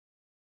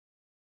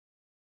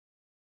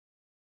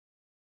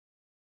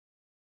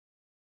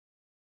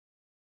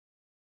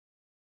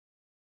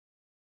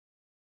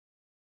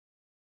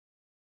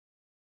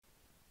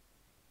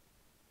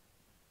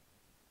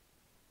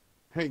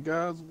Hey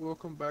guys,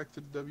 welcome back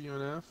to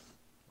WNF.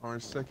 Our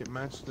second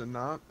match of the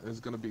night is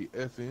going to be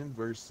FN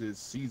versus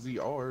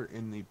CZR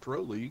in the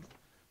Pro League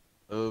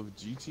of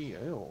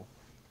GTL.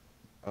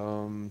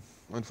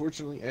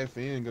 Unfortunately,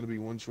 FN going to be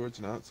one short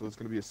tonight, so it's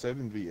going to be a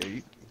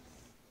 7v8.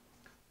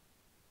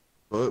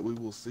 But we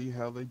will see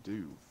how they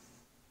do.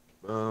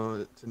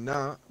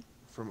 Tonight,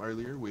 from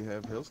earlier, we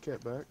have Hell's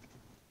Cat back,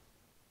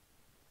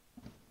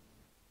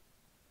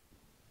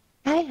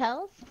 Hi,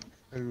 Health.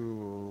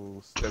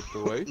 who stepped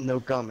away. No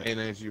comment. And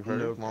as you No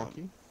heard,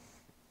 comment.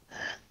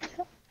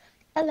 Lonky.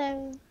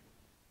 Hello.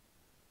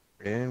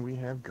 And we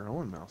have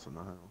Growing Mouse in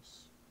the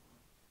house.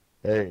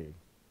 Hey,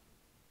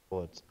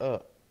 what's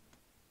up?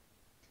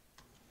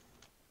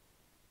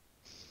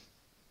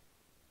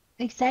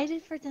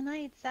 Excited for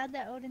tonight. Sad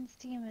that Odin's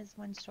team is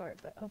one short,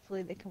 but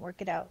hopefully they can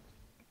work it out.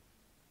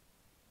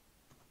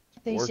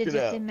 They Work should it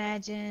just out.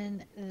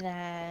 imagine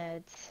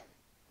that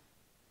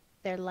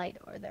their light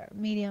or their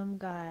medium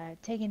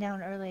got taken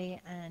down early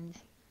and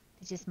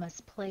they just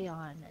must play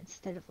on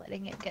instead of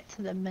letting it get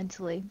to them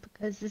mentally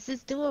because this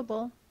is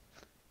doable.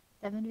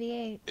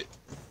 7v8.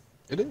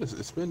 It is.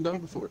 It's been done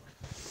before.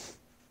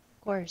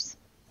 Of course.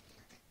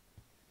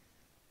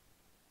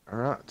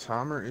 Alright,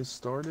 timer is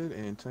started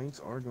and tanks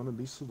are going to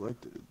be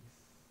selected.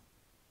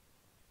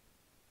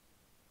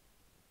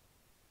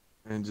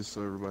 And just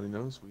so everybody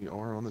knows, we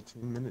are on a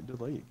 10-minute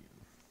delay again.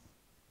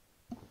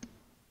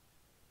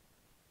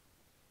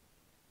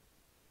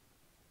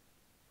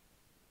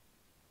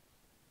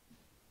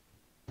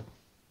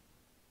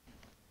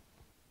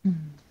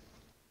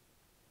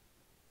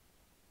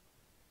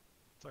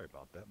 Sorry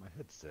about that. My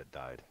headset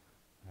died.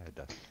 I had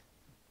to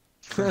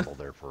tremble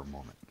there for a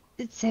moment.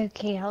 It's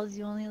okay, Hells.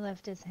 You only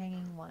left us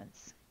hanging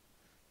once.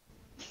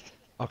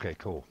 Okay,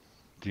 cool.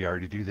 Do you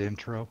already do the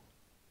intro?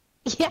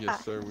 Yeah.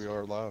 Yes, sir, we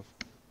are live.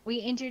 We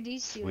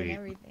introduced you and Sweet.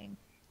 everything.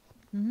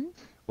 Mm-hmm.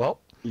 Well,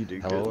 You do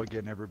hello good.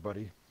 again,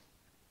 everybody.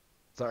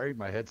 Sorry,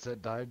 my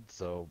headset died,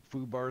 so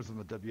foo bars on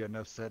the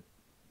WNF set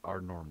are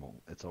normal.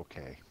 It's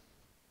okay.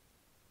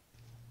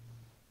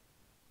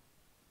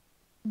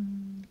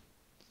 Mm.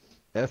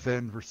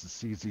 FN versus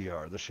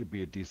CZR. This should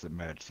be a decent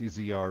match.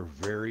 CZR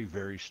very,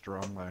 very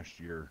strong last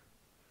year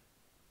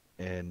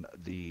in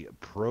the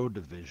pro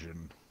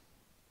division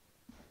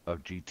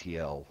of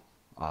GTL.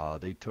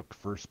 They took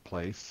first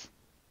place.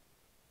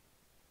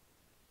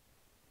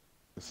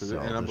 So,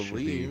 and I this should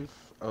be believe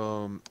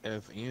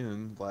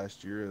FN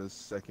last year as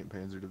 2nd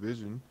Panzer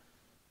Division,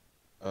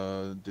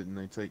 didn't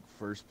they take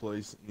first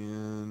place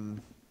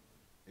in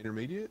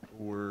intermediate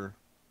or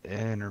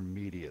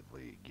intermediate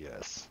league,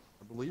 yes.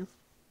 I believe?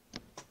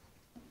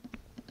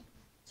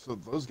 So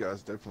those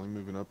guys definitely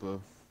moving up a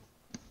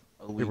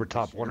They league were this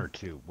top one year. or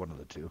two, one of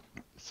the two.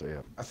 So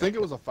yeah. I think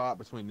it was a fight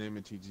between them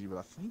and TG, but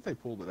I think they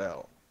pulled it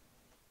out.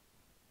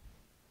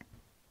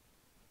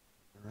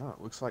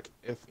 Alright, looks like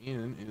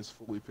FN is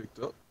fully picked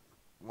up.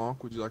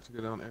 Lonk, would you like to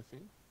go down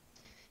FN?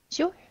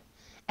 Sure.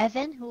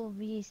 Evan, who will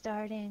be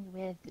starting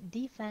with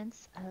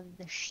defense of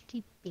the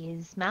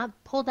Steepies map,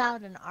 pulled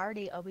out an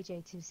RD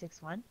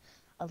OBJ-261,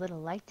 a little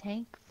light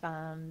tank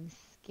from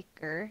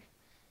Skicker,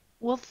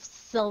 Wolf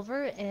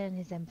Silver in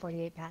his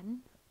M48 patent,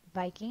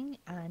 Viking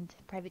and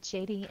Private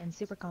Shady and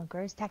Super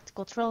Conquerors,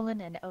 Tactical Trollin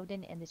and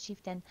Odin in the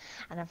Chieftain,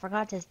 and I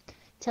forgot to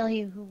tell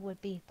you who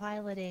would be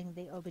piloting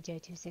the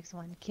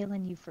OBJ-261,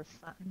 killing you for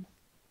fun.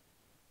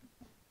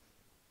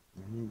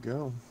 There you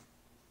go.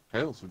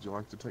 Hales, would you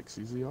like to take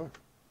CZR?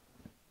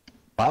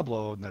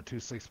 Pablo in the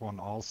 261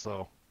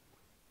 also.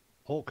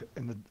 Hulk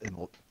in the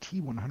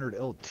T100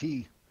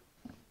 LT.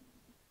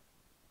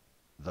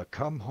 The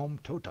Come Home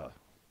Tota.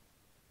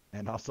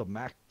 And also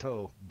Mac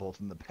Toe, both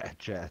in the bad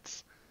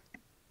chats.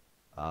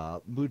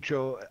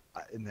 Mucho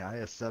in the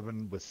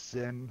IS-7 with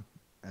Sin,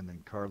 and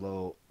then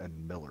Carlo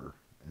and Miller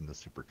in the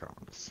Super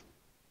Comms.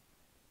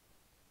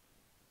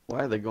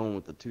 Why are they going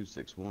with the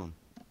 261?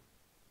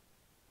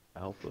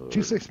 Alpha.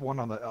 261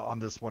 on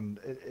this one.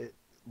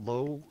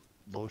 Low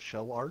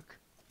shell arc,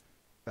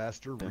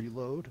 faster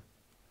reload,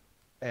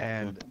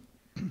 and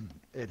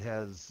it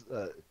has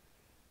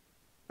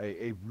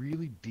a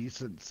really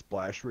decent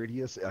splash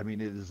radius. I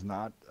mean, it is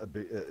not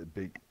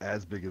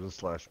as big of a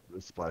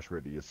splash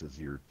radius as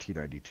your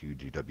T92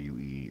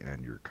 GWE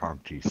and your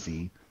Comp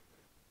GC,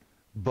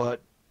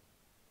 but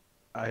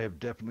I have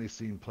definitely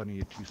seen plenty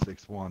of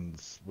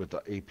 261s with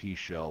the AP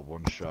shell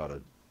one shot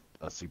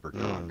a super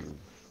conk.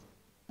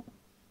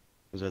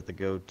 Is that the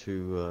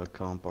go-to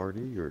comp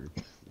party, or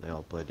they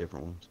all play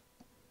different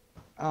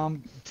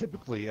ones?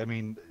 Typically, I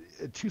mean,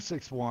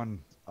 261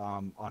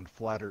 on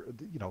flatter,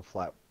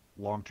 flat,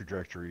 long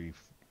trajectory,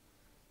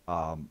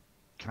 kind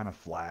of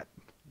flat.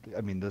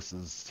 I mean, this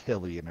is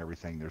hilly and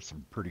everything. There's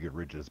some pretty good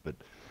ridges, but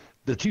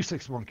the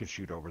 261 can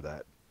shoot over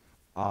that.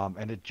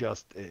 And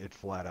it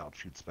flat out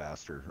shoots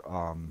faster.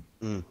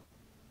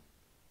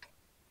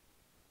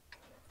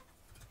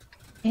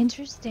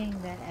 Interesting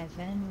that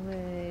Evan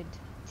would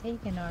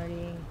take an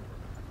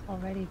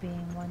already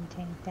being one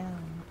tank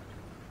down.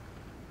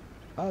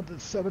 The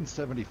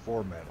 770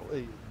 format,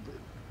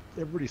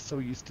 everybody's so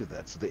used to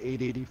that. So the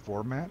 880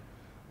 format,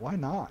 why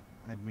not?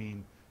 I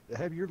mean,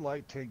 have your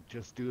light tank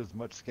just do as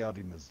much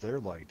scouting as their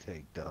light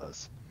tank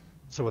does.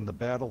 So when the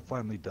battle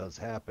finally does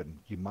happen,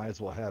 you might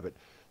as well have it.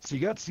 So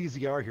you got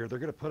CZR here. They're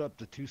going to put up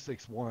the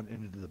 261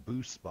 into the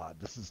boost spot.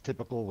 This is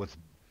typical with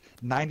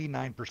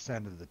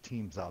 99% of the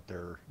teams out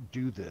there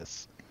do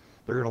this.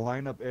 They're going to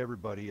line up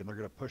everybody, and they're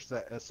going to push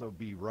that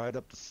SOB right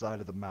up the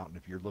side of the mountain.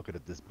 If you're looking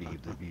at this beam,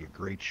 that'd be a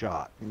great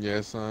shot.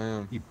 Yes, I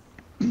am.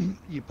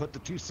 You put the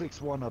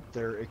 261 up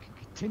there. It can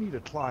continue to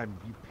climb.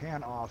 You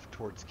pan off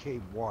towards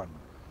K1.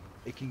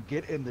 It can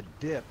get in the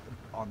dip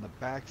on the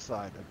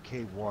backside of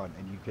K1,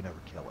 and you can never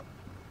kill it,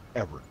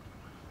 ever.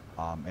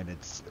 And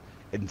it's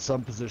in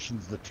some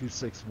positions the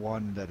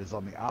 261 that is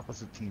on the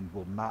opposite team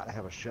will not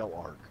have a shell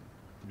arc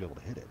to be able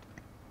to hit it.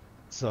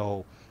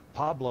 So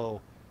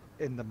Pablo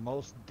in the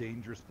most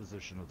dangerous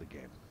position of the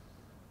game.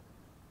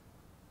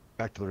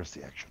 Back to the rest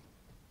of the action.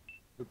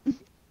 It's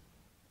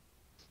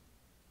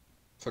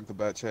like the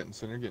Bat Chatting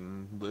Center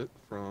getting lit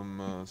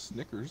from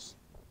Snickers.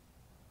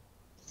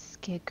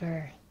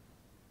 Skicker.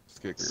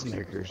 Skickers.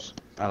 Snickers.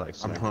 I like I'm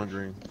Snickers.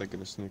 hungry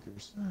thinking of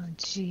Snickers. Oh,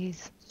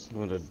 jeez.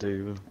 What a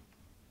diva.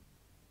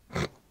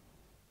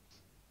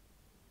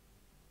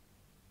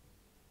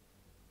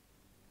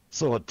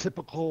 So a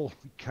typical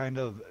kind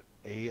of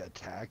A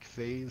attack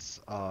phase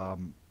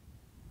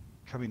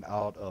coming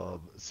out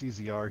of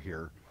CZR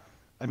here.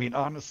 I mean,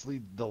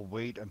 honestly, they'll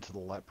wait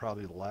until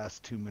probably the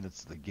last 2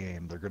 minutes of the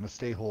game. They're going to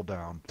stay hull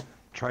down,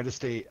 try to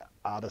stay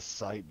out of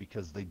sight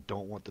because they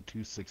don't want the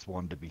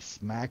 261 to be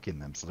smacking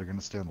them. So they're going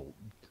to stay on the...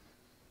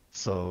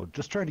 So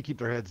just trying to keep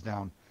their heads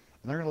down.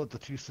 And they're going to let the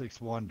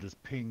 261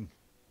 just ping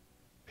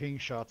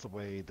shots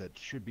away that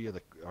should be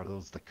are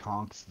those the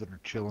conks that are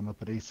chilling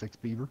up at A6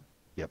 Beaver?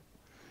 Yep.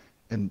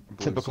 And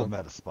typical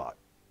meta spot.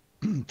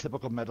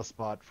 Typical meta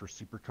spot for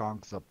super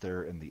conks up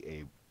there in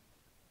the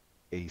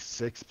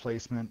A6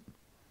 placement.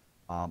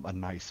 A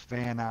nice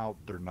fan out.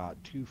 They're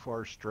not too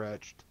far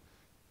stretched.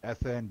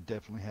 FN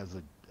definitely has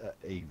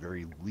a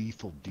very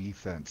lethal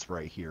defense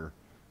right here.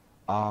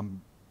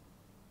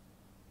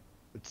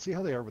 Let's see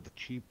how they are with the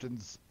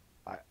chieftains.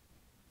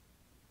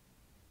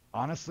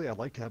 Honestly, I'd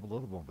like to have a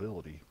little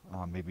mobility.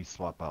 Maybe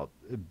swap out.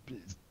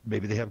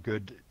 Maybe they have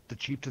good. The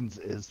chieftains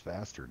is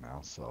faster now,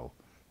 so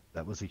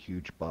that was a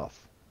huge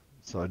buff.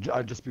 So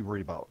I'd just be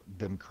worried about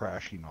them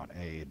crashing on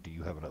A. Do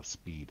you have enough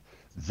speed?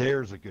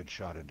 There's a good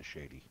shot into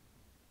Shady.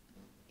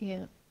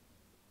 Yeah.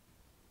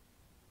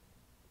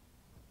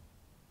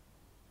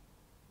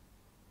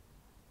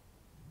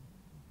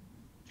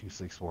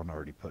 Two-6-1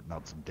 already putting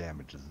out some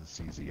damage as the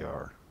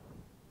CZR.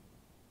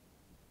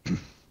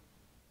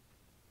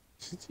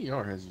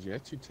 CTR has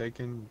yet to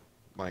taken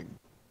a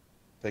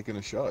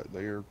shot.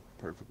 They are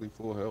perfectly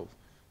full health.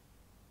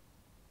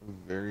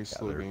 Very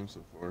slow game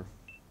so far.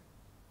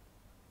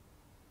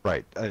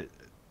 Right.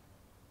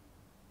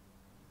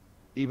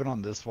 Even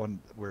on this one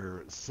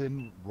where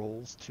Sin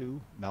rolls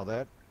 2, now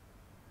that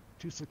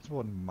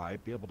 261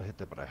 might be able to hit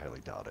that, but I highly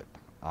doubt it.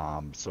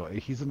 So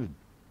he's in a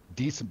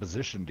decent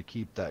position to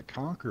keep that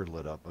Conquer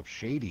lit up of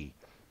Shady.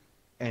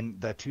 And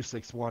that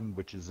 261,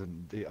 which is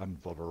in the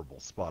unvulnerable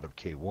spot of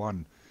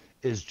K1,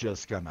 is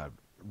just going to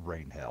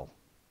rain hell.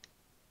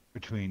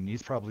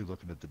 He's probably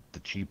looking at the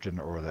Chieftain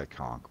or that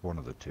Conk, one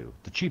of the two.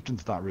 The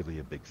Chieftain's not really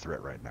a big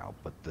threat right now,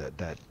 but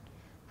that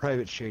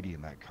Private Shady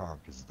and that Conk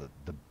is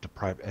the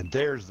private. And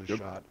there's the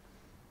shot.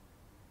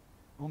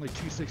 Only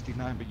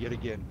 269, but yet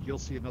again, you'll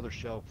see another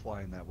shell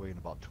flying that way in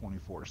about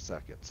 24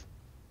 seconds.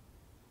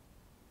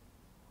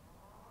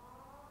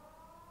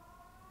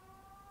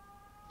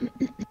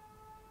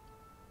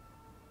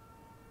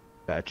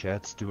 Bat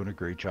Chat's doing a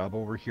great job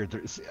over here.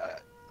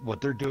 What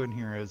they're doing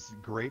here is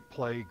great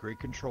play, great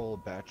control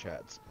of Bat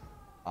Chats.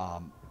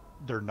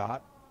 They're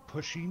not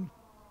pushing,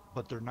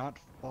 but they're not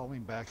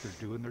falling back. They're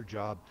doing their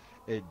job.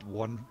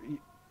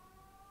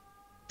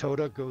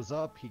 Toda goes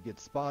up, he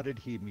gets spotted,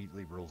 he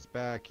immediately rolls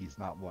back. He's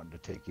not wanting to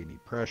take any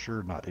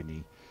pressure, not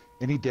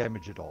any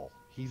damage at all.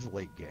 He's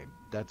late game.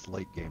 That's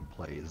late game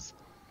plays.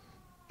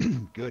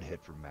 Good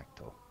hit from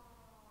Mekto.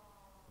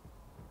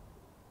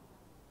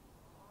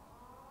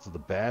 So the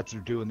bats are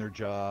doing their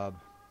job.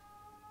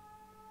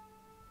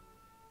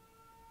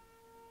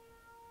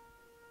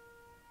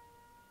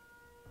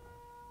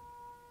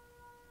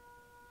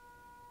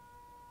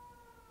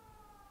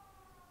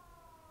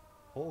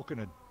 Hulk in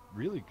a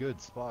really good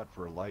spot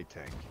for a light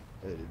tank.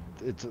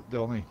 It's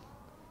the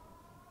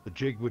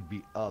jig would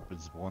be up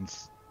is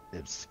once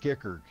if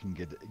Skicker can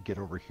get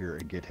over here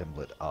and get him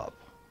lit up.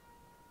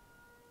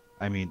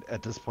 I mean,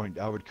 at this point,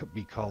 I would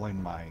be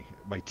calling my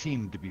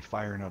team to be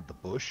firing out the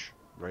bush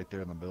right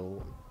there in the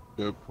middle.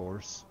 Yep. Of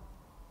course.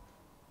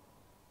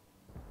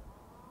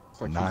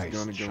 It's like Nice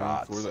he's going to go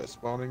in for that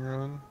spotting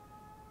run.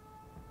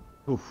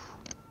 Oof.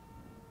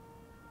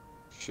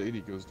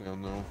 Shady goes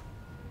down though.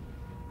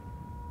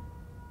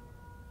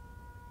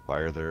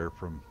 Fire there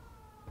from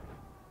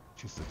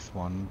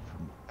 261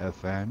 from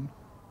FN.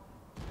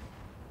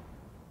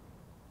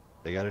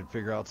 They got to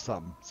figure out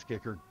something.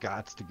 Skicker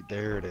gots to get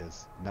there. It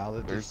is. Now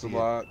that There's the see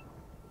lot.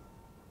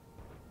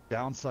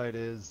 Downside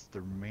is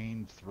their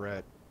main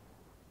threat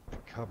to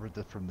cover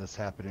from this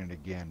happening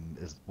again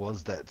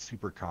was that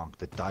super conch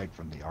that died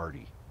from the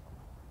arty.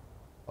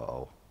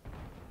 Uh-oh.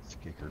 This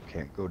kicker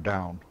can't go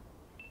down.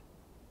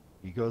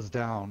 He goes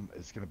down,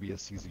 it's going to be a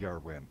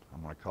CZR win.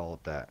 I'm going to call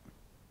it that.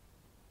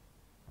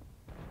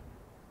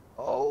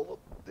 Oh,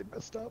 they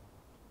messed up.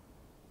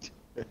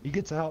 He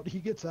gets out. He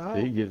gets out.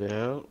 Did he get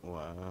out?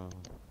 Wow.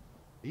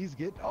 He's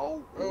getting.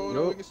 Oh, Oh, no,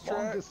 Nope. he gets long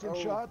tracked. distance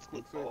Oh, shots.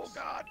 quick Oh, fix.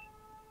 God.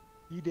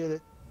 He did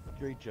it.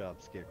 Great job,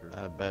 Skicker.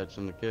 I batch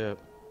in the cap.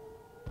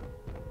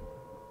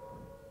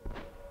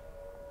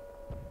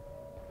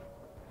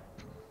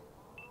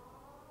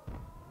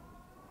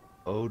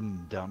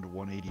 Odin down to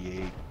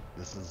 188.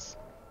 This is.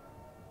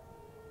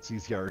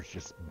 CZR is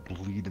just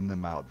bleeding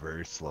them out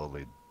very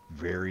slowly.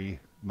 Very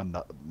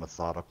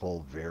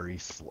methodical, very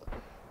slow.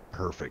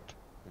 Perfect.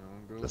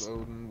 Down goes Just-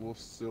 Odin. Wolf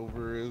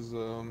Silver is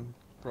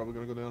probably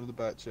gonna go down to the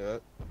bat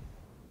chat.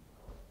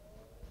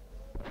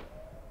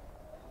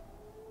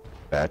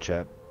 Bad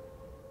chat.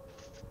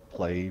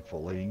 Play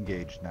fully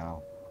engaged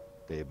now.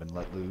 They have been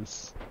let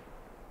loose.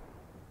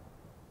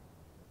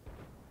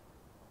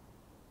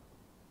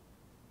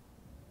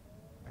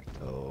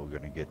 So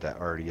gonna get that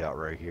arty out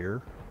right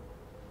here.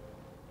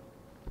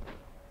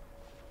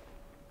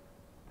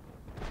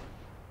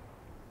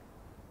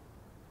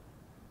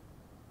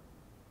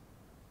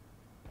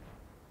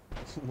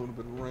 A little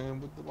bit of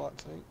ram with the lot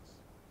tanks.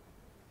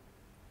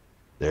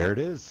 There it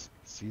is.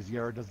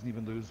 CZR doesn't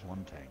even lose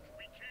one tank.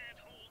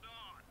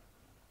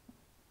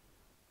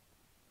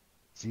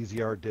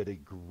 CZR did a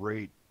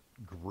great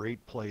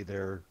play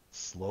there.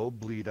 Slow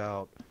bleed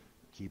out.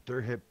 Keep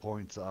their hit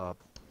points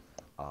up.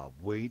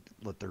 Wait.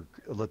 Let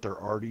their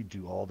arty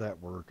do all that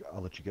work.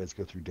 I'll let you guys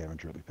go through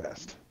damage really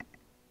fast.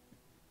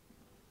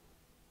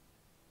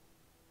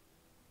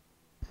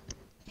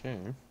 Okay.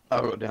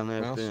 I'll go down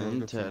that Mouse, you wanna then.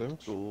 go through damage?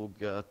 Tactical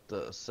got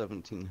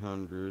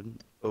 1700.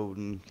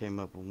 Odin came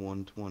up with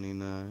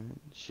 129.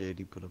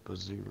 Shady put up a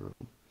 0.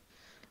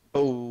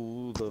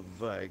 Oh, the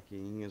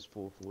Viking is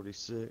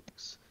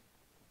 446.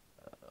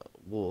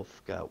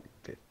 Wolf got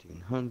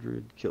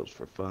 1500. Kills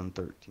for fun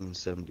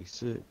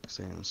 1376.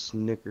 And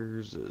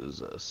Snickers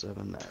is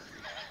 79.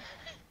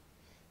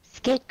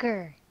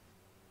 Skicker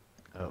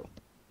Oh,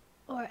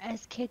 or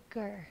S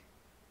kicker.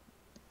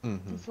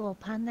 Mm-hmm. This little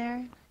pun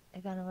there. I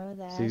gotta remember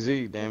that.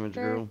 CZ, damage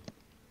Kicker. girl.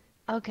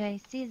 Okay,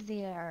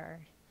 CZR.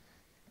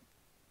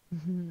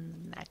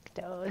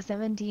 Macdo,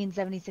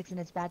 1776 in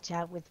his bat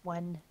chat with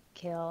 1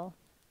 kill.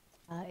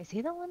 Is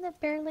he the one that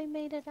barely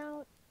made it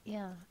out?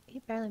 Yeah, he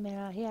barely made it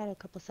out. He had a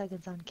couple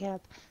seconds on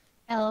cap.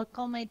 El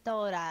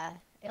Cometora,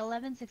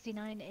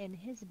 1169 in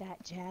his bat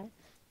chat.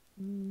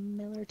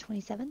 Miller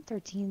 27,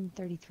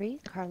 1333.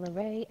 Carla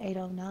Ray,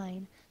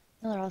 809.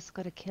 Miller also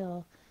got a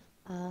kill.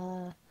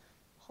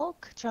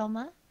 Hulk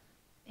Trauma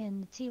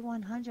in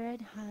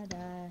T100 had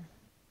a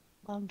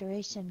long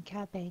duration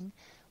capping.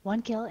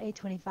 1 kill,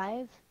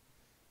 825.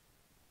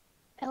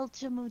 El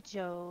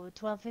Chamucho,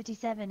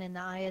 1257 in the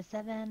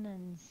IS-7,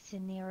 and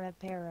Sinira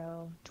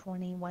Pero,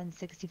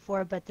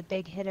 2164. But the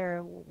big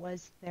hitter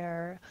was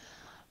their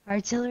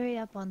artillery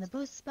up on the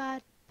boost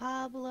spot.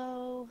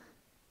 Pablo,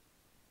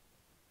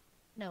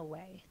 no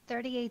way,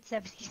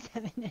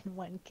 3877 and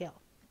 1 kill.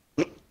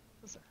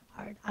 Those are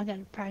hard. I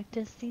gotta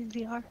practice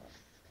CZR.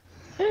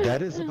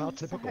 That is about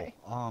typical. Sorry.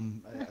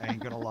 I ain't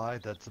gonna lie,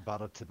 that's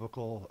about a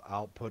typical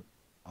output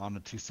on a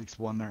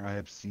 261 there. I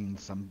have seen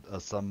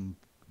some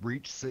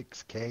reach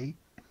 6K,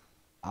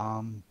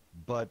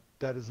 but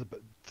that is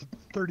about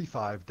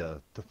 35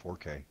 to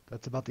 4K.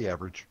 That's about the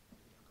average.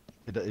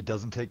 It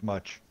doesn't take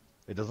much.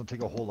 It doesn't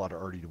take a whole lot of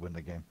arty to win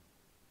the game.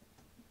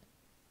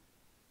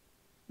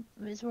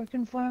 I was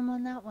working for him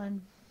on that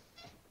one.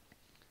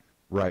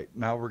 Right,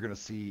 now we're gonna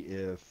see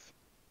if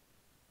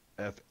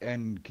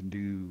FN can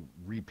do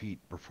repeat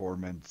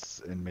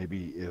performance, and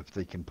maybe if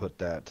they can put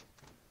that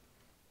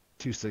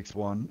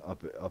 261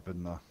 up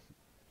in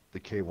the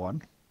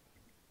K1.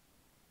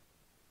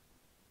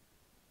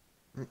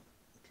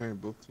 Okay,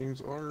 both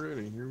teams are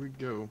ready. Here we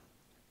go.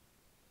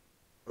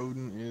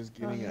 Odin is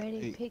getting an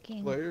Already 8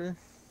 picking. player.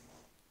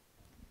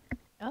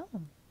 Oh,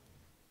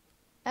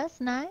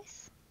 that's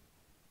nice.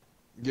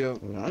 Yeah,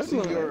 Nice.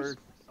 CZR.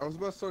 I was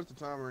about to start the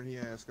timer and he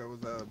asked. I was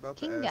about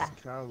to Kinga.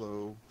 ask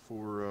Kylo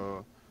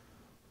for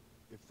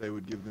if they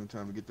would give them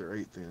time to get their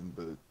 8th in,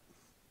 but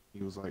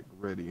he was like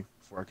ready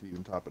before I could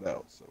even top it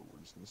out. So we're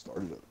just gonna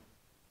start it up.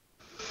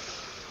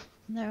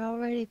 They're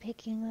already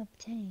picking up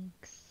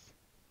tanks.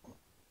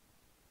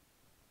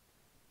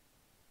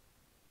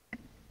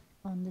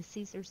 On the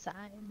Caesar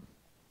side.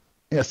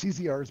 Yeah,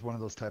 CZR is one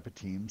of those type of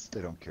teams.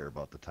 They don't care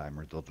about the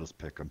timer. They'll just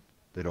pick them.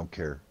 They don't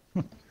care.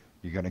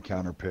 You're going to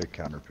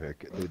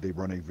counterpick. They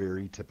run a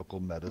very typical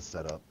meta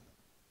setup.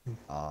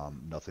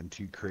 Nothing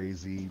too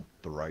crazy.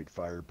 The right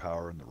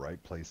firepower and the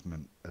right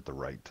placement at the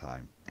right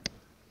time.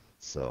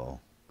 So,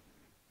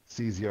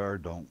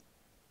 CZR don't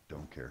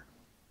care.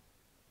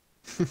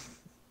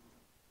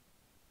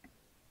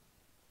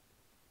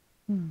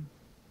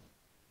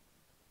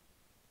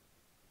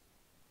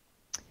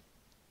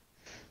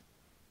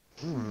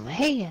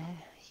 Hey,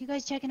 you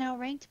guys checking out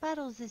ranked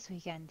battles this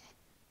weekend?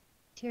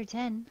 Tier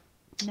 10,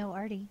 no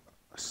Artie.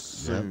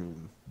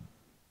 Soon.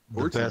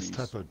 The best Ortiz.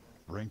 type of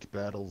ranked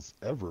battles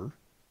ever.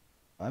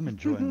 I'm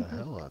enjoying the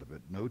hell out of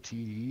it. No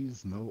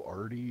TDs, no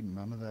arty,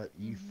 none of that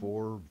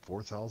E4,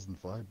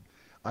 4005.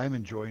 I'm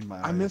enjoying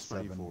my I miss my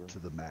IS7 E4. to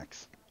the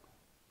max.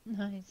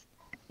 Nice.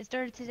 It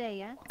started today,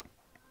 yeah?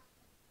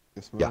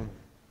 Yes, Yeah. ma'am.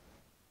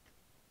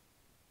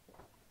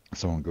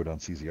 Someone go down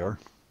CZR.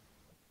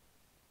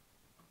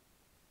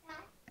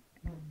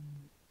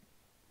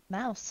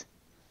 Mouse.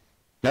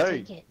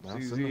 Hey, Take it.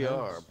 Mouse in the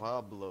CZR, house.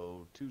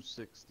 Pablo,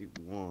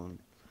 261.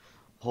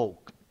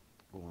 Hulk,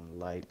 going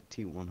light,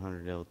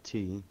 T100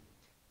 LT.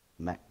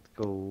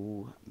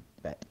 Macgo,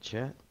 Bat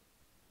Chat.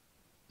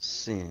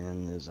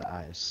 Sin is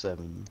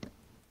IS7.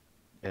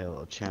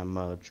 El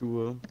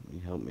Chamachua, you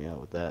help me out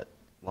with that.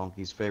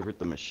 Lonky's favorite,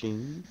 The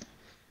Machine.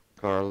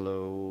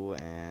 Carlo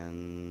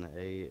and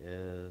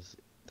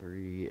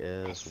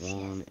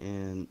AS3S1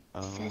 and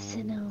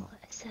Assassino.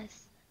 say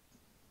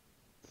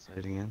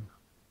it again.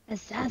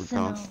 Assassino.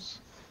 Comps.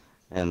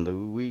 And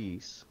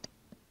Luis,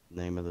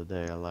 name of the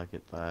day, I like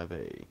it,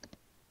 5A.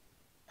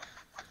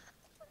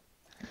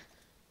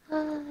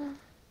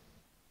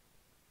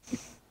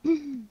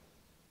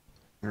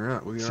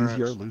 Alright, we are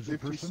CZR at lose a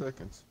 50 person?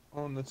 seconds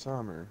on the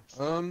timer.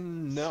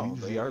 No.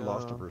 CZR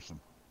lost a person.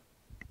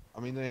 I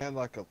mean, they had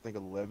like, I think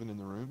 11 in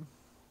the room.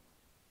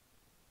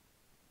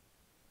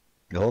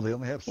 No, they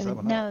only have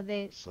 7 no, up.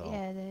 they. So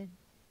Yeah, they.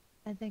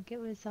 I think it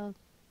was all.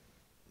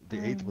 the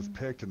 8th was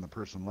picked and the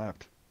person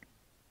left.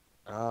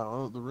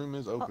 Oh, the room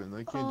is open.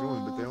 They can't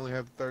join, but they only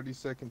have 30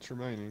 seconds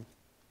remaining.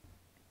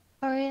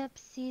 Hurry up,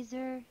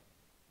 Caesar.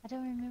 I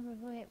don't remember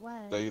who it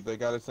was. They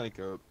got to sync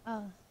up.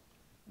 Oh.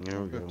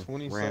 There we We have go.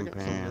 20 seconds. I'm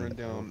gonna run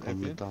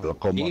Rampan, down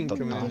welcome FN. to King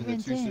coming in the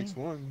Different thing.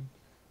 261.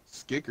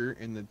 Skicker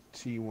in the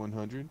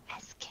T100.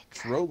 That's kicker.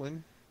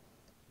 Trolling.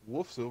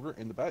 Wolf Silver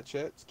in the Bat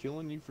Chats.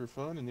 Killing You for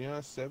Fun in the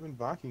IS7.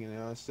 Viking in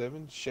the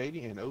IS7.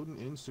 Shady and Odin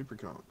in Super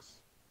Conks.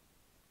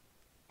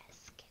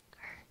 S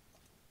kicker.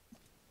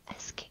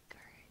 S kicker.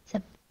 It's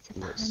a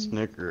That pun.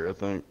 Snicker, I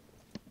think.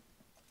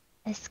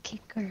 S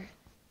kicker.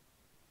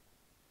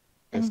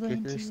 S I'm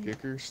going Kicker, to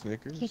Skicker,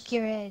 Snickers. kick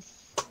your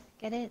ass.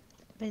 Get it?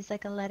 But it's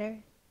like a letter.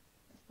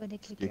 Going to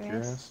kick Kick your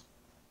ass.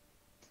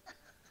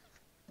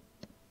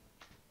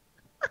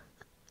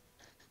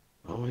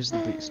 Always the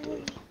B stuff.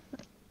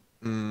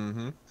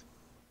 Mm-hmm.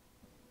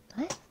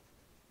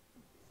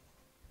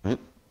 What?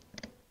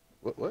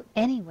 What?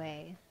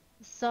 Anyway,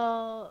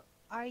 so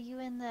are you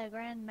in the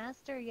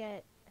Grandmaster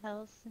yet,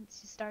 Hell, since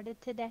you started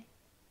today?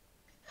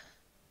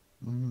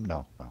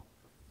 No.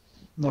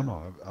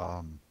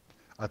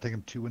 I think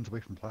I'm 2 wins away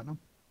from platinum.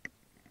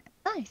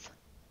 Nice.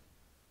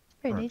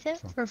 Pretty Alright, decent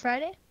so- for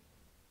Friday.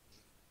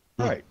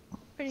 Right.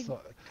 Pretty. So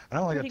I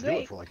only got to pretty do it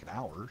great. for like an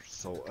hour.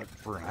 So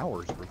for an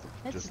hour's worth of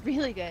That's just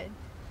really good.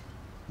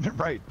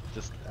 right.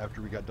 Just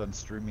after we got done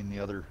streaming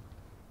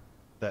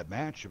that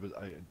match,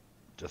 I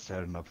just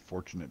had enough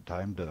fortunate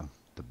time to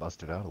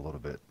bust it out a little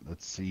bit.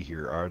 Let's see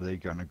here. Are they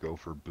gonna go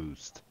for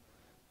boost?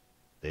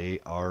 They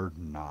are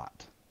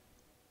not.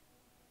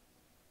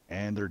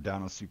 And they're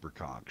down a super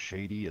conch.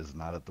 Shady is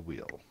not at the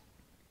wheel.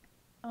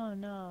 Oh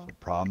no. So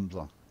problems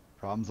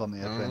on the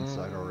FN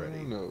side already.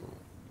 No.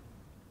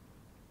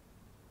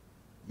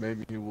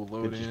 Maybe he will Could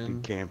load just be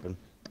in. camping.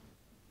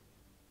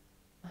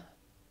 Let's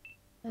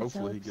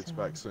Hopefully he hope gets so.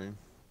 back soon.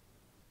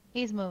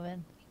 He's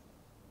moving.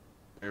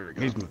 There we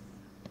go.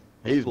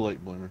 He's a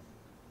late bloomer.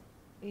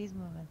 He's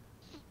moving.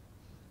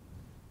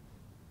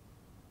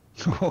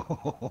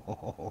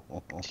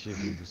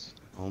 Jeez,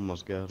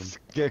 almost got him.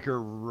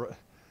 Skicker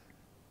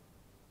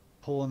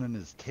pulling in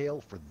his tail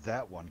for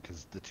that one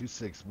because the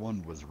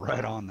 261 was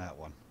right on that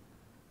one.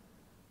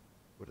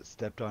 Would have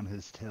stepped on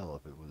his tail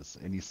if it was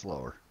any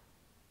slower.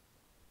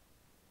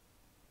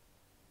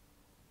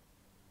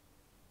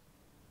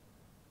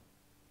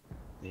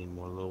 Need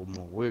a little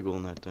more wiggle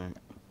in that thing.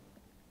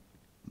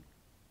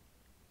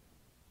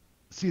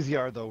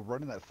 CZR though,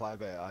 running that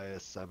 5A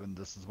IS7,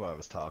 this is what I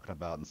was talking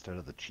about instead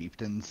of the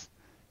Chieftains.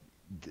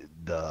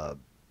 The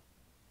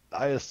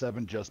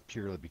IS7 just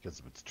purely because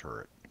of its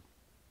turret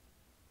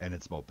and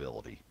its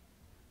mobility.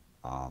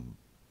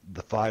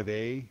 The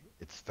 5A,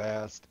 it's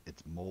fast,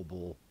 it's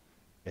mobile,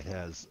 it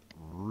has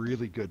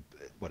really good,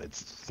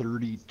 it's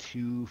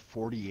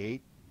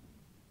 3248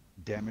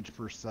 damage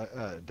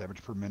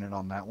per minute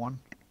on that one.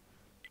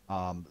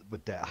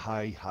 With that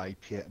high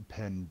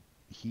pen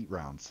heat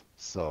rounds.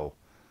 So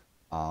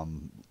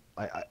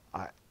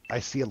I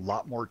see a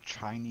lot more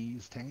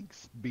Chinese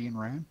tanks being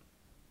ran.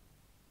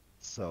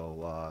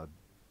 So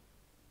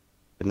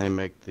Can they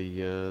make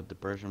the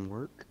depression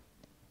work?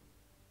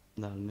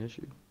 Not an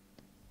issue.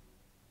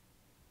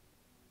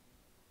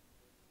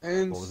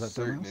 And What was that,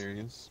 certain Dennis?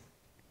 areas.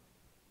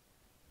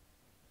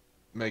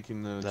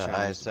 Making the The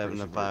Chinese I7 to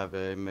depression work.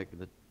 5A making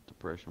the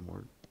depression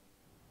work.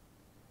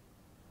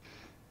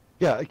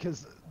 yeah,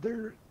 because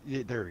there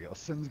we go.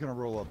 Sin's gonna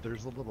roll up.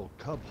 There's a little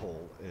cub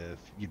hole if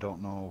you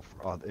don't know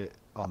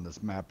on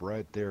this map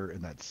right there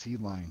in that sea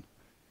line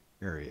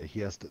area. He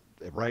has to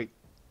right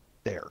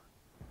there.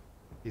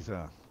 He's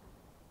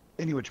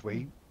any which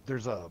way.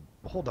 There's a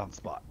hold down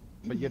spot,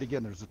 but yet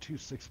again, there's a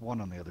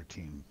 261 on the other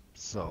team,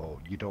 so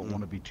you don't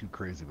want to be too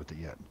crazy with it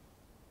yet.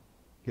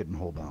 Hit and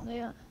hold down.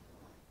 Yeah.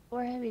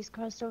 4 heavies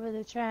crossed over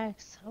the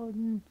tracks.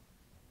 Odin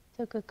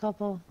took a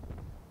couple.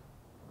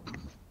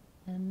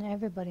 And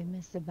everybody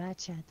missed the bat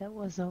chat that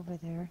was over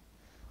there.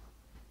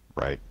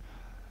 Right.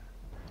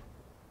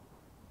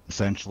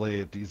 Essentially,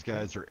 if these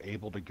guys are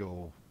able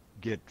to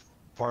get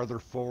farther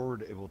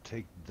forward, it will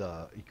take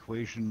the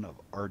equation of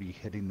already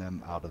hitting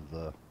them out of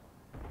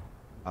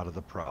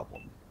the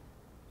problem.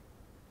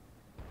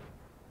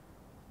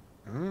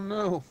 I don't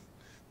know.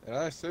 That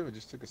I-7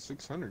 just took a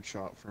 600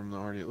 shot from the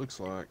Artie, it looks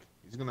like.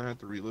 He's going to have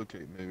to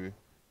relocate, maybe.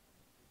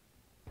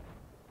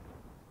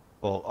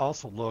 Well,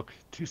 also look,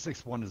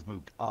 261 has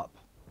moved up.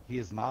 He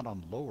is not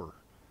on lower.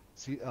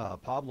 See,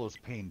 Pablo's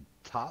paying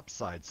top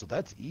side, so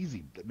that's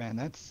easy. Man,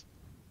 that's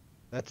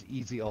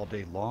easy all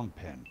day long,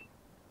 Pin.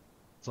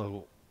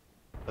 So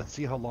let's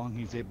see how long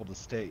he's able to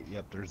stay.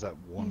 Yep, there's that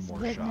one He's more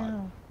lit shot.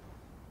 now.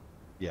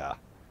 Yeah.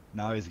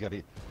 Now he's got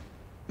to...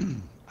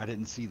 I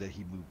didn't see that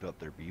he moved up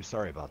there, B.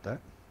 Sorry about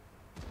that.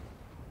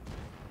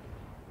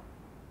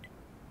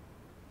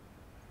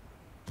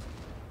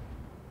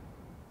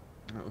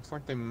 It looks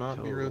like they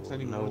might be So,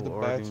 rotating no one of the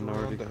Artie bats and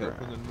around Artie to help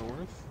in crap. the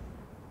north.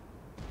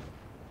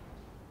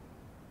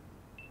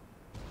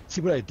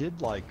 See, what I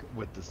did like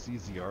with the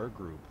CZR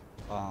group,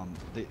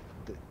 they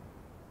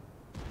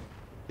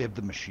have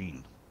the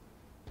machine.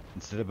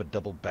 Instead of a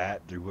double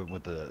bat, they went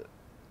with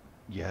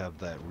you have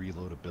that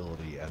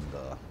reloadability and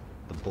the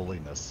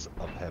bulliness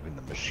of having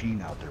the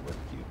machine out there with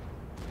you.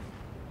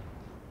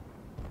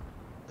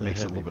 The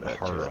Makes it a heavy little bit bat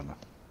harder chat. on the...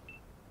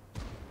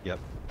 Yep.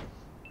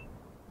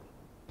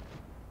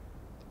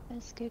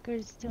 This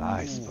kicker's doing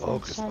Nice some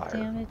focus shot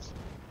fire. damage.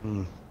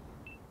 Mm.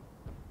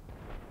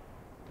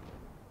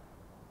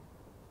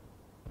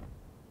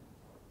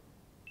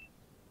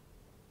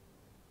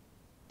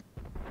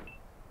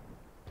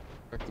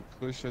 Like the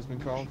push has been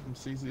called from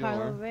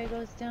Carlo CZR. Ray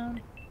goes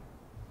down.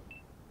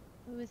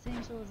 Lewis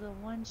Angel is a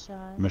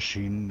one-shot.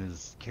 Machine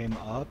came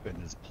up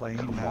and is playing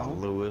Come now. on,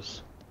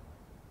 Lewis.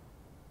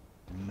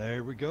 And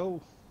there we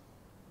go.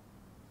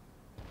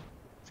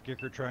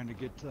 Skicker trying to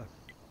get to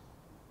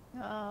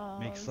Oh,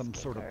 make some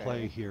sort of Skicker.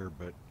 play here,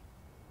 but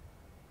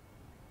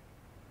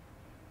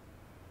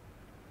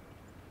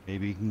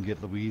maybe he can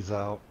get Louise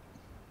out.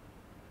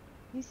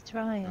 He's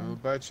trying.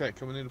 Bad chat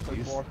coming in to play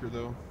He's- blocker,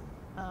 though.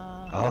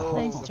 Oh.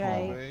 Nice the try.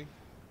 hallway.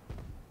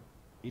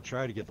 He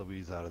tried to get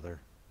Louise out of there.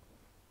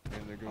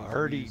 And there goes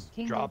Already Louise.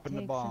 Kinga dropping the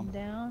takes bomb. him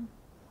down.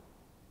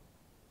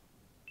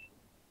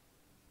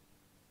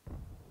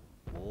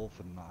 Wolf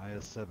and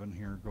IS-7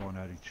 here going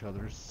at each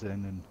other.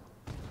 Sin and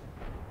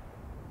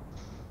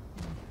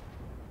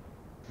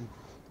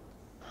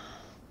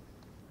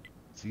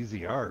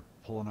CZR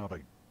pulling out a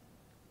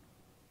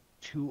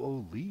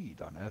 2-0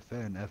 lead on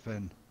FN.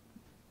 FN.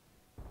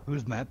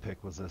 Whose map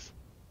pick was this?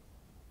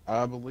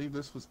 I believe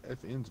this was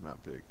FN's map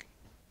pick.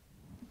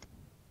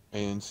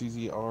 And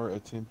CZR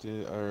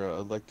attempted or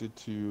elected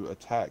to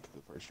attack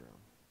the first round.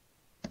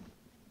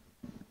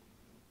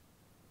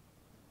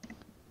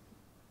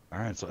 All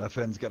right, so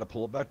FN's got to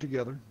pull it back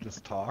together.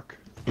 Just talk.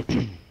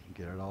 Get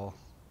it all.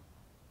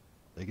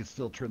 They can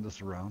still turn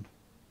this around.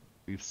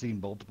 We've seen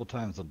multiple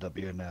times on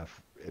WNF.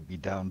 It'd be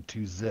down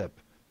 2-zip.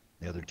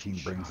 The other team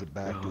brings it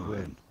back to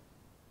win.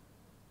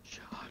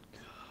 Shotgun.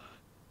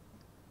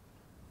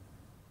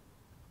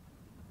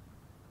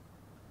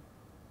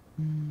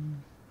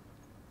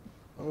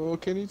 Oh,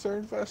 can he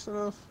turn fast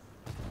enough?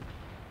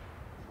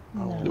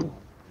 No. Oh,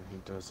 he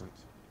doesn't.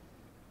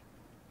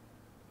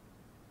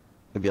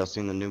 Have y'all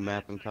seen the new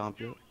map in comp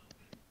yet?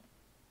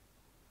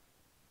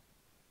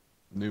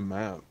 New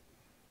map.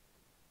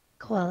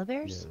 Koala Yeah,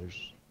 bears?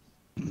 there's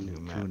a new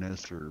map.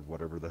 Tunis or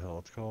whatever the hell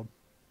it's called.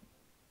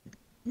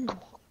 No.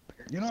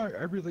 You know,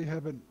 I really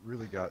haven't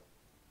really got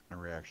a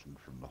reaction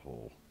from the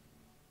whole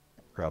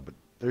crowd, but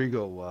there you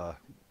go,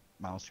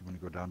 Mouse. You want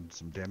to go down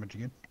some damage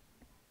again?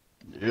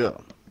 Yeah.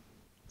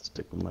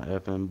 Stick with my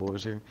FM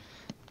boys here.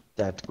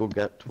 Tactical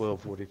got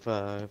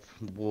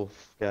 1245.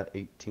 Wolf got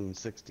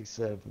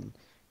 1867.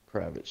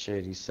 Private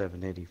Shady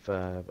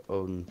 785.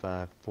 Odin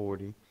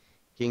 540.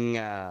 King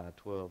Eye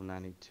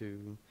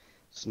 1292.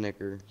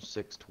 Snicker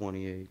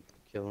 628.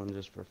 Killing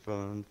just for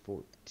fun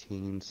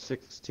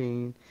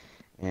 1416.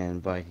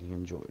 And Viking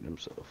enjoyed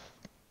himself.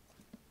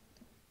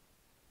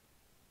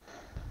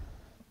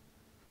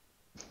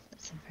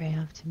 It's very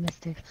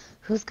optimistic.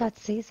 Who's got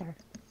Caesar?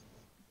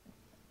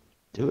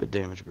 Do it,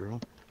 damage girl.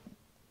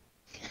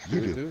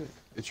 You Do do. it.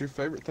 It's your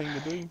favorite thing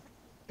to do.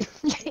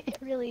 It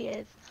really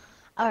is.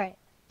 All right.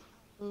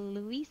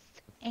 Luis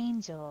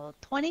Angel,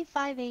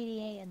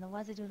 2588 in the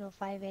Wazadoodle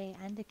 5A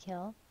and a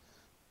kill.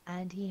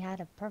 And he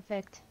had a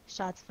perfect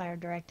shots fired,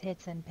 direct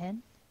hits, and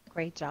pin.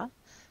 Great job.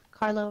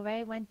 Carlo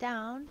Ray went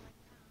down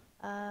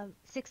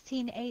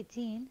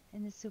 1618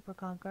 in the Super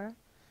Conqueror.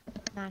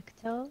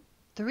 Macto,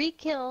 3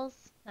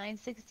 kills,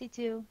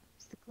 962.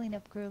 It's the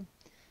cleanup crew.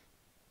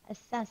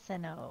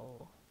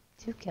 Assassino,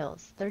 2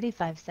 kills,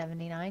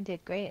 3579,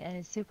 did great, and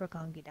his super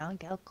conky down.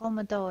 El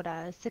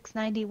Commodora,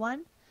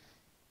 691.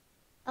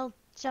 El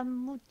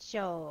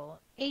Chamucho,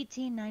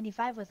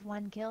 1895 with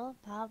 1 kill.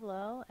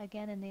 Pablo,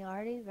 again in the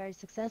arty, very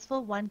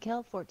successful, 1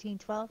 kill,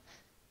 1412.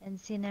 And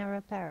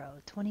Cinera Perro,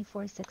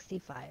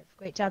 2465.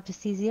 Great job to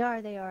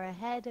CZR. They are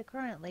ahead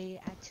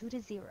currently at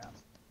 2-0.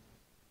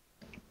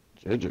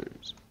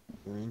 Judges.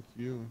 Thank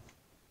you.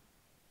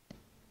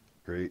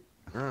 Great.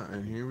 Alright,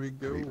 and here we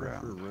go Great for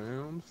round.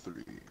 round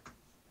 3.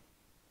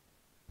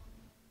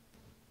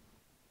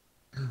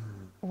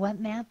 What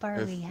map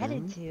are we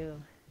headed FN?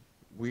 to?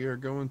 We are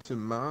going to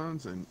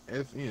mines, and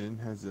FN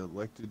has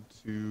elected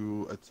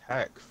to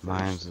attack first.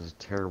 Mines is a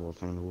terrible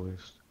thing to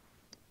waste.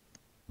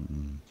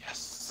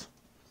 Yes.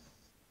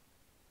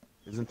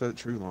 Isn't that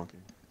true, Lonky?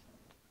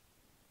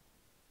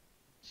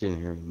 She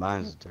didn't hear me.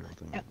 Mines is a terrible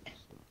thing. to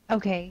waste.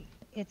 Okay,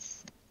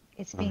 it's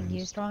being Mines.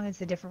 used wrong.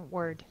 It's a different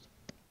word.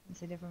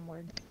 It's a different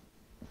word.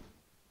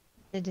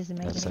 It doesn't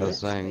make That's any how the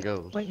sense. saying Wait,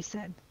 goes. what you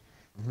said.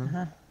 Mhm.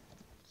 Uh-huh.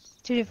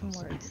 2 different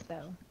words,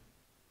 though.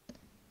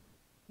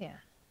 Yeah.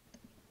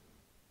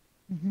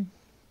 Mhm.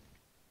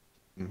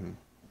 Mhm.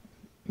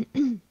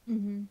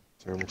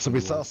 Terrible. So we thing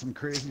to saw waste. some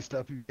crazy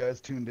stuff. You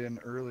guys tuned in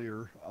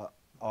earlier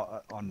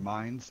on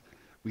mines.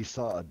 We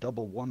saw a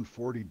double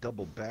 140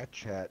 double bat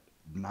chat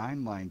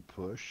 9-line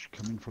push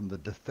coming from the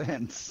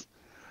defense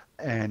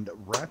and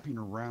wrapping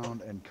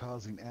around and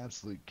causing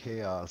absolute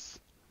chaos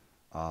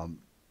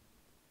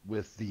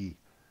with the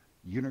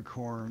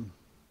unicorn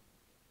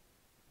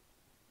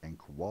and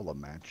koala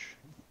match.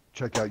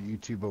 Check out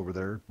YouTube over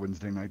there,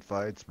 Wednesday Night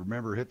Fights.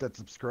 Remember, hit that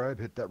subscribe,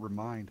 hit that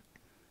remind.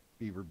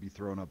 Beaver be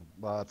throwing up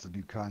lots of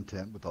new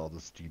content with all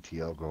this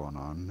GTL going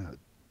on.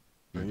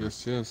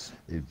 Yes.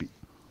 It'd be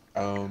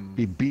Um,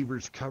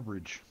 Beaver's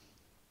coverage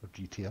of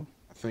GTL.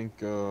 I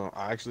think I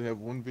actually have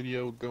one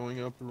video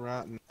going up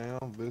right now.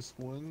 This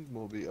one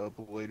will be up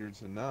later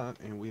tonight,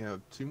 and we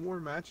have 2 more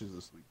matches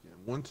this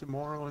weekend. One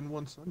tomorrow and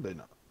one Sunday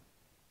night.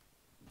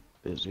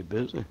 Busy,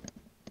 busy.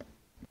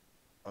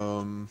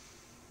 Let's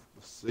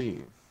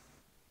see.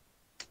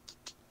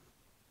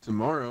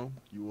 Tomorrow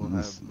you will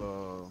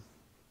have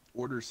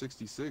Order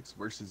 66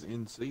 versus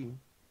NC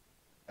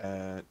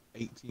at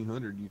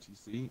 1800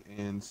 UTC,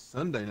 and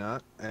Sunday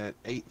night at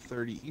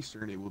 8:30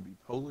 Eastern it will be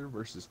Polar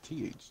versus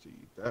THT.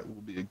 That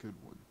will be a good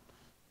one.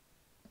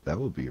 That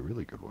would be a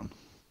really good one.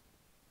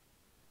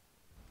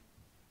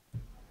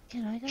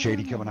 Can I go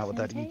Shady on coming out with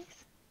that FN E.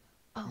 takes?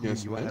 Oh.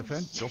 Yes, You want ma'am.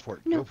 FN? Go for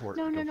it. No, Go for it.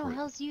 no, Go no, no. for it.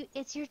 Hells,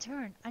 it's your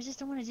turn. I just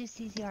don't want to do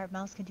CZR.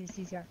 Mouse can do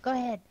CZR. Go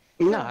ahead.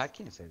 No, Hells, I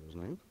can't say those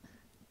names.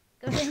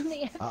 go ahead in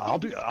the I'll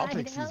FN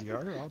take side, Hells.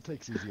 CZR. I'll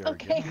take CZR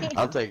Okay. again.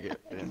 I'll take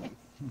it.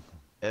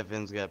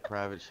 FN's got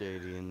Private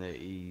Shady in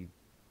the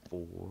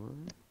E4.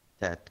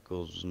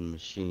 Tacticals and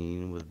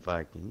Machine with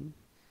Viking.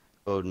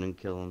 Odin and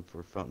Killing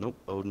for Fun. Nope,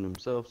 Odin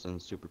himself's in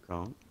Super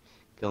Con.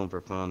 Killing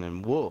for Fun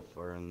and Wolf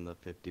are in the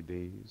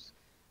 50Bs.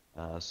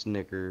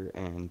 Snicker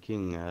and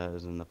King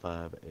Eyes in the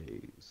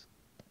 5As.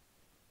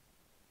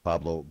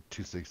 Pablo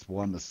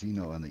 261,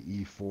 Asino in the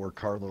E4,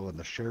 Carlo in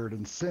the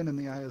Sheridan, Sin in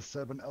the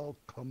IS7, El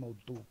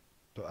Comodo.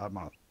 I'm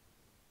gonna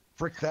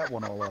frick that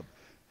one all up.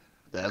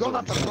 That's Go what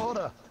I'm saying.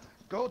 Dakota!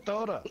 Go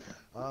Dakota!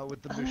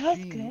 With the Oh, that's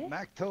machine, good.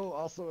 Macto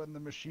also in the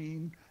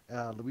machine,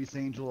 Luis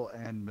Angel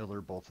and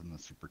Miller both in the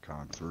Super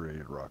Con. So we're ready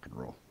to rock and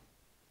roll.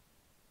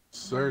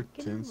 Sir, Rock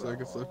and 10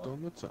 seconds left roll.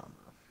 on the timer.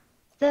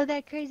 So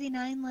that crazy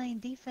 9-line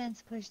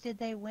defense push, did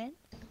they win?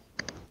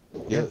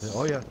 Yes.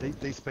 Oh yeah,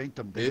 they spanked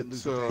them. They didn't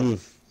It's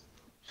lose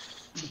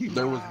a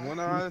there was one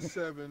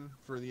IS7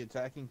 for the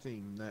attacking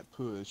team that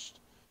pushed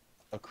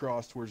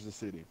across towards the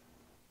city.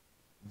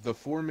 The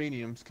 4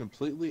 mediums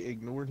completely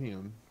ignored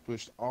him,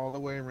 pushed all the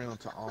way around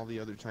to all the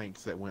other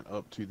tanks that went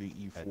up to the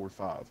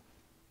E45.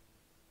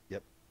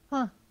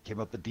 Huh. Came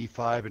up the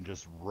D5 and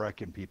just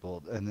wrecking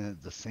people. And then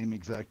at the same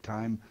exact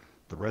time,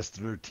 the rest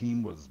of their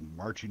team was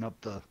marching up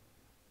the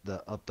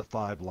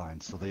 5 line.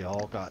 So they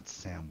all got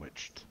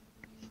sandwiched.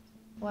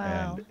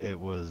 Wow. And it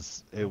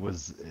was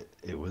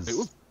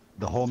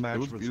the whole match It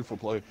was a beautiful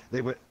play.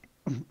 They went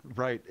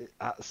right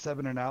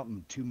 7 and out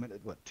in 2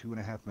 minutes. What,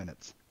 2.5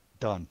 minutes?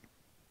 Done.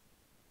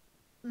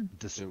 It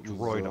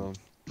Destroyed them.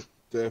 was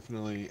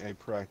definitely a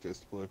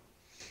practiced play.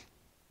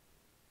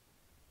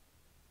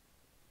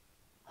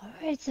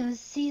 Alright, so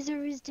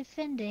Caesar is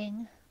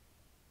defending.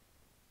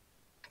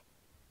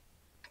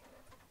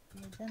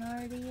 He's an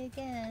arty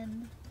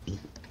again.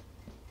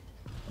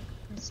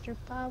 Mr.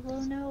 Pablo,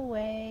 no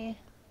way.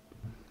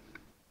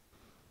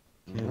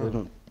 Yeah,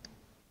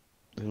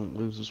 they don't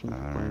lose this one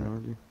for playing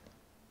argue.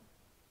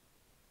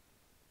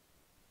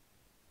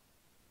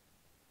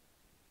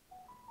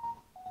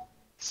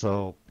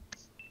 So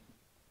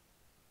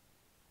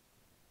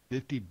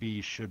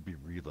 50B should be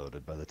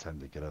reloaded by the time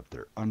they get up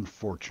there,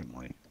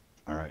 unfortunately.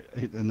 All right,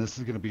 and this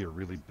is going to be a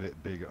really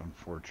big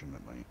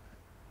unfortunately.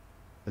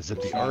 As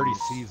if the Artie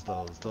sees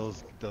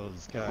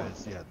those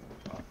guys, yeah,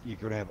 you're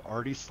going to have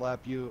Artie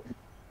slap you.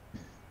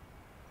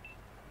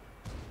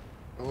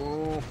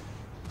 Oh,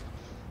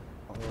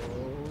 Oh,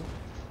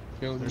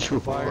 killing there's you.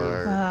 the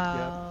fire.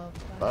 Oh,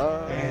 Yeah.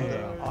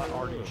 And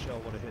Artie shell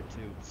would have hit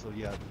too. So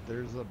yeah,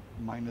 there's a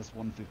minus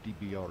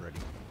 150B already.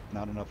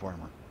 Not enough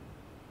armor.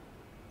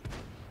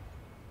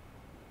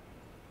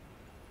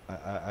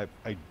 I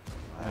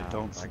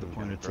don't see the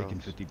point of taking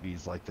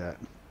 50Bs like that.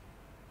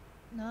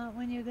 Not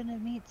when you're gonna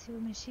meet two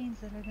machines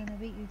that are gonna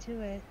beat you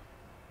to it.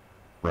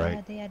 They Right.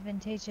 had the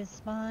advantageous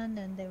spawn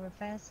and they were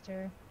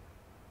faster.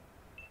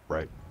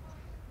 Right.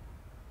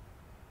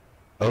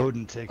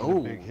 Odin taking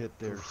a big hit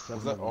there.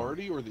 Was that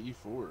Artie or the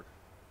E4?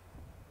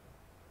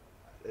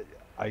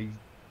 I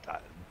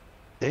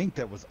think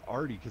that was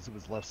Artie because it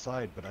was left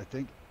side, but I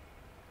think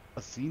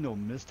Asino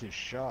missed his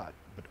shot,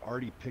 but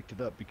Artie picked it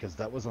up because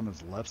that was on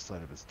his left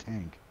side of his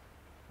tank.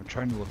 I'm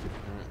trying to look at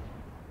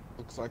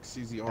Looks like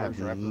CZR's I've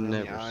wrapping around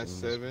the never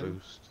seen this I-7.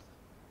 boost.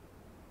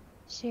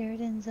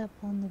 Sheridan's up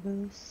on the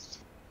boost.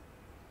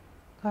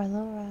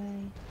 Carlo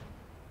Rye.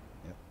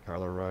 yeah,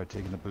 Carlo Rye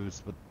taking the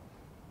boost, but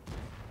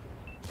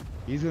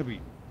he's going to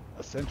be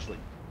essentially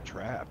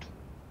trapped.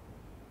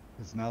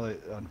 Because now they,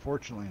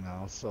 unfortunately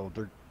now, so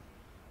they're,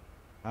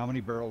 how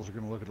many barrels are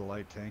going to look at the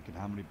light tank and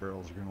how many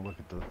barrels are going to look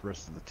at the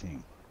rest of the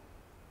team?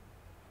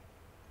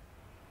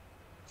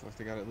 Looks like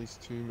they got at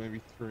least 2,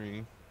 maybe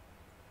 3.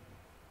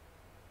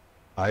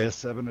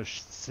 IS-7 is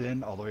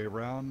Sin all the way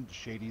around.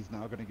 Shady's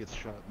now going to get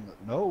shot.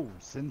 No,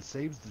 Sin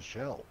saves the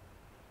shell.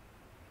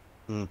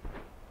 If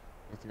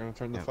they're going to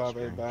turn the That's 5A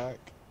strange. back.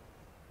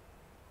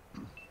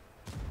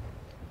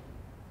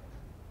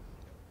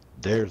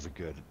 There's a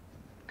good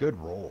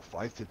roll.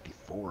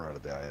 554 out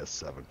of the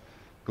IS-7.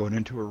 Going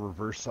into a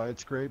reverse side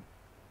scrape.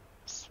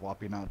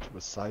 Swapping out to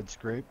a side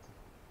scrape.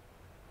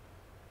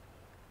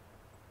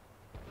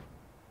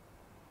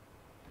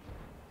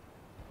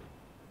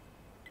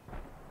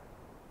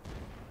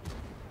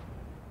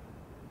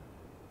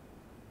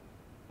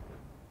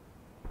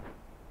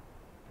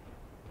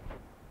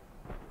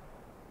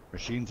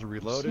 Machines are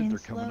reloaded.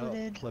 Machines They're coming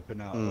loaded. up,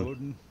 clipping out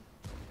Odin.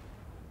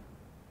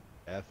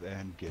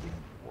 FN getting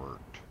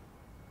worked.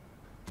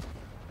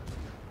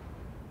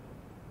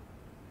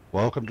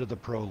 Welcome to the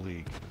Pro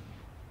League.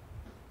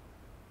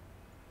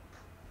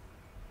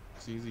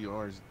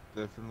 CZR is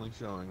definitely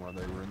showing why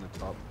they were in the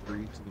top 3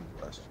 teams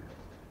last year.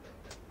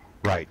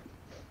 Right.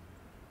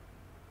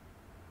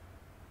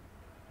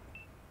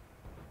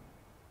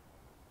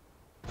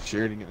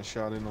 Sheridan getting a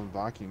shot in on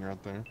Viking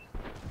right there.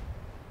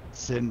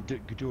 Sin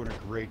doing a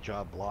great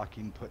job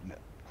blocking, putting it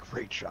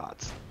great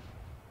shots.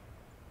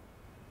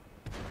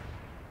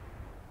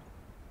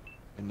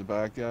 In the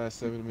back, the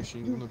I-7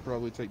 machine gun will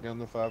probably take down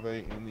the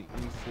 5A and the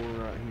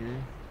E4 right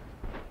here.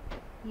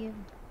 You.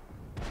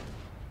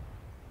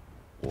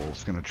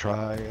 Wolf's gonna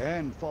try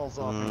and falls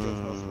off and goes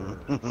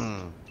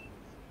elsewhere.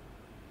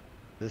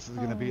 This is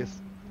gonna be a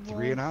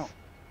 3 and out.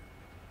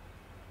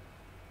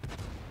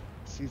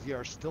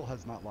 CZR still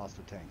has not lost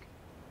a tank.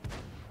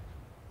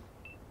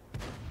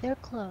 They're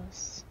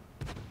close.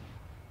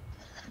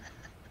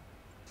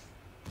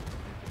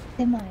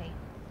 They might.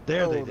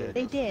 There Oh, they there did.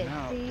 They did.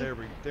 Now, See?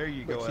 there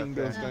you But go. King FN.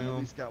 goes At down.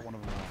 least got one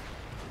of them out.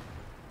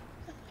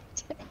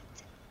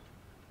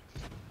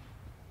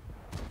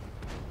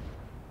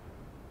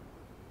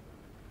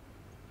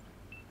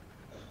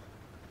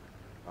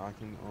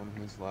 Viking on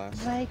his last.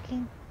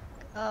 Viking.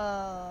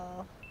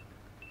 Oh.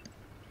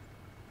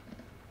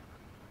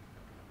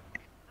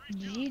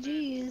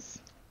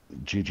 GG's.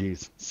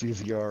 GG's.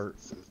 CZR.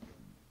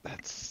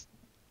 That's.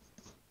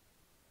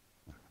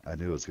 I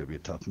knew it was gonna be a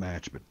tough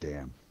match, but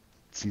damn,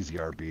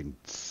 CZR being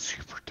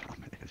super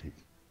dominating.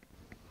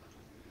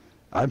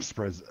 I'm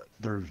surprised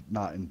they're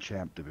not in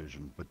champ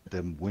division, but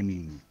them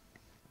winning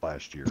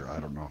last year, I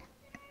don't know.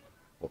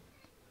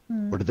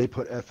 Where did they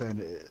put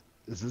FN?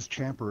 Is this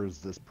champ or is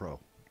this pro?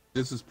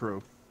 This is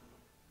pro.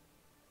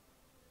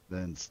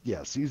 Then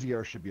yeah,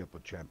 CZR should be up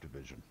with champ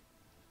division.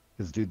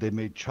 Because dude, they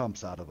made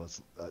chumps out of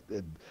us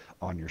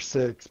on your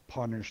 6,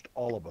 punished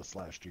all of us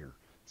last year.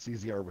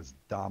 CZR was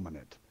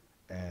dominant,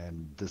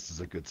 and this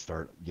is a good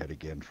start yet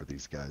again for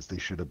these guys. They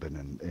should have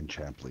been in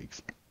champ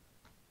leagues.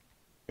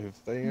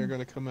 If they are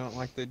going to come out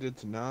like they did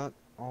tonight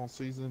all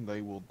season,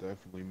 they will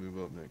definitely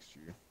move up next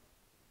year.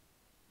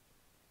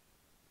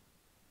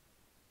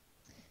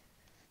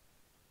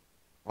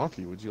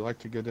 Monty, would you like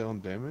to go down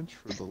damage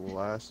for the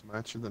last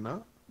match of the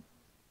night?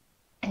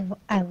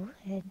 I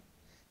would.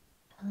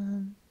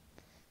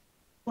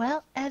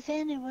 Well,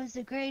 Evan, it was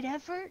a great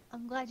effort.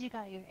 I'm glad you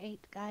got your 8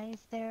 guys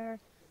there.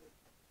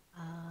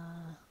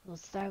 We'll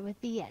start with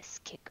the S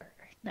kicker,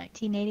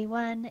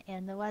 1981,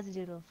 and the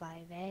Wazadoodle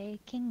 5A.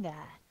 King got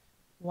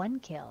 1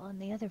 kill,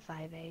 and the other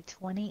 5A,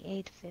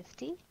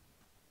 2850.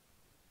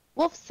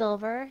 Wolf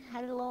Silver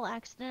had a little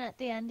accident at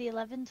the end,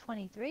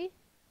 1123.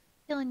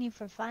 Killing you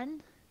for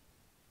fun.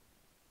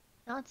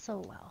 Not so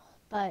well,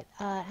 but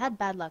had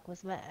bad luck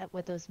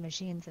with those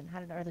machines and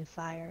had an early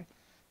fire.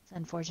 It's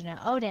unfortunate.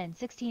 Odin,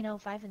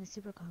 1605 in the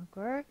Super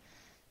Conqueror.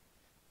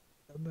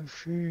 The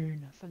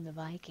machine from the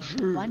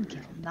Viking. 1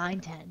 kill,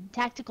 910.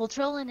 Tactical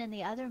Trolling in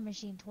the other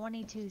machine,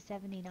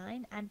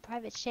 2279. And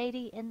Private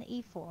Shady in the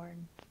E4,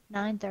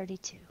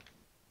 932.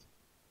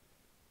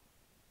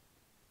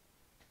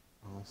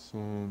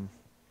 Awesome.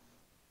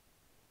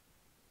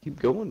 Keep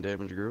going,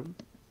 damage girl.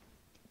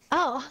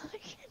 Oh, I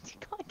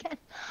can't go again.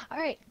 All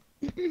right.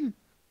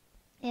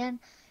 And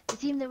the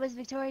team that was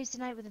victorious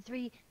tonight with a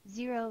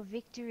 3-0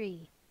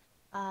 victory.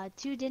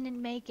 Two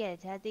didn't make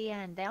it at the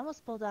end. They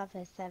almost pulled off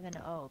a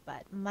 7-0,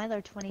 but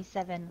Myler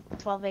 27,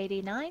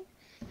 1289.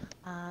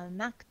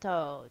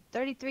 Macto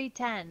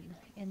 3310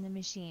 in the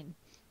machine.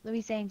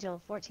 Luis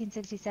Angel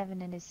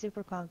 1467 in his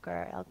Super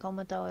Conqueror. El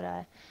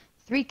Commodore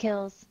 3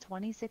 kills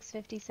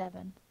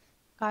 2657.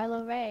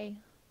 Carlo Ray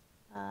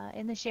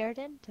in the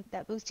Sheridan took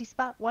that boosty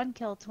spot. 1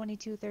 kill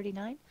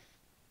 2239.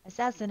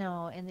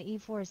 Assassino in the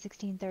E4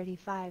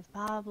 1635.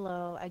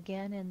 Pablo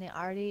again in the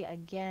Artie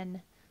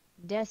again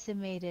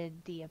decimated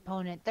the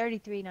opponent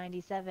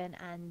 3397,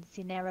 and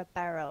Cinera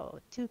Barrow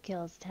 2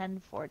 kills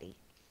 1040.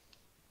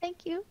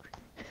 Thank you.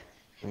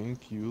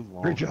 Thank you,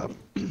 Long. Great job.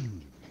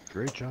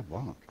 Great job,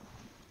 Lonk.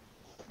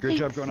 Great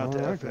job going out to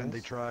Alright, FN. They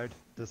guys. tried.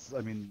 This,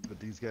 I mean, with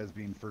these guys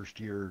being first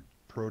year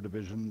pro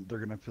division, they're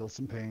gonna feel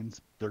some pains.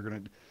 They're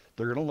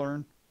gonna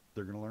learn.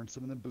 They're gonna learn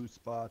some of the boost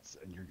spots,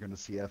 and you're gonna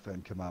see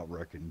FN come out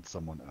wrecking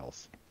someone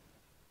else.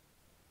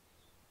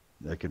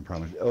 I can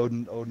promise.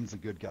 Odin's a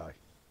good guy.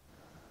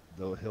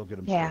 Though he'll get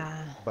him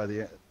Yeah. straight.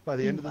 By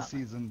the He end of the will.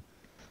 season,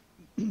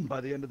 by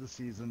the end of the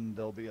season,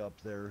 they'll be up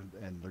there,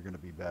 and they're gonna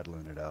be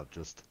battling it out.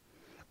 Just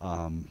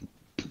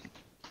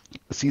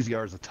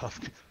CZR is a tough.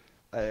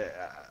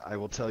 I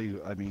will tell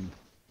you. I mean,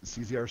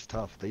 CZR is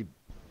tough. They,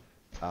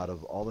 out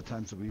of all the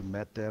times that we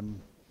met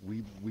them,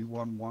 we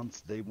won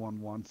once, they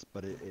won once,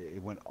 but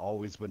it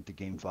always went to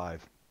game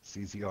 5.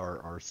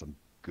 CZR are some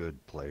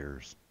good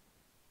players.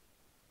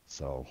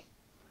 So,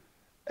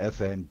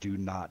 FN, do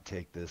not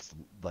take this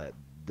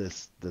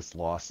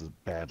loss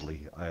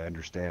badly. I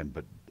understand,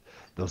 but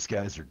those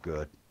guys are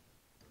good.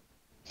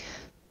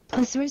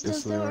 Plus, we're still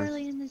Yes, they so are.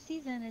 early in the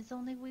season. It's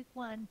only week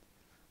 1.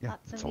 Yeah,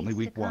 Lots it's of only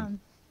weeks week to 1. come.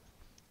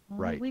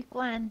 Only Right. week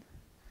 1.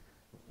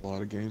 A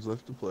lot of games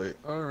left to play.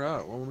 All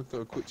right. Well, I want to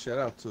throw a quick shout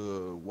out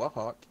to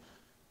Wahawk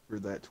for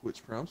that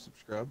Twitch Prime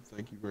subscribe.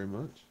 Thank you very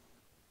much.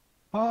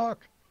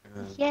 Hawk.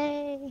 And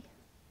Yay!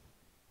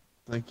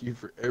 thank you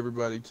for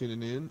everybody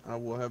tuning in. I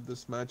will have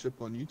this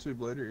matchup on YouTube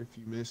later if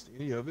you missed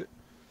any of it.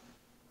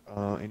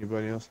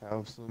 Anybody else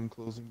have some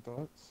closing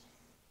thoughts?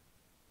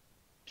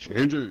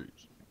 Changes.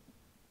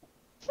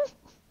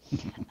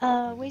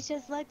 Wish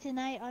us luck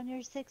tonight on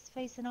your 6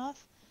 facing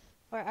off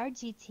for our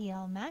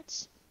GTL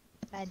match.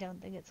 I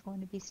don't think it's going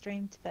to be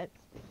streamed, but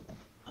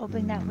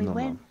hoping that we No,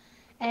 win.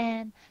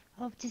 And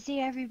hope to see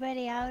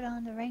everybody out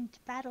on the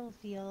ranked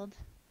battlefield.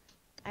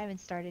 I haven't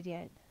started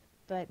yet,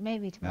 but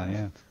maybe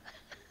tomorrow.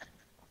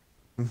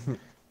 Yeah.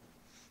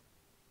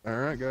 All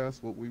right,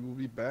 guys. Well, we will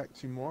be back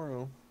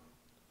tomorrow,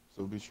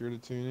 so be sure to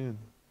tune in.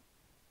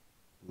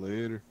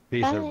 Later.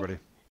 Peace, Bye. everybody.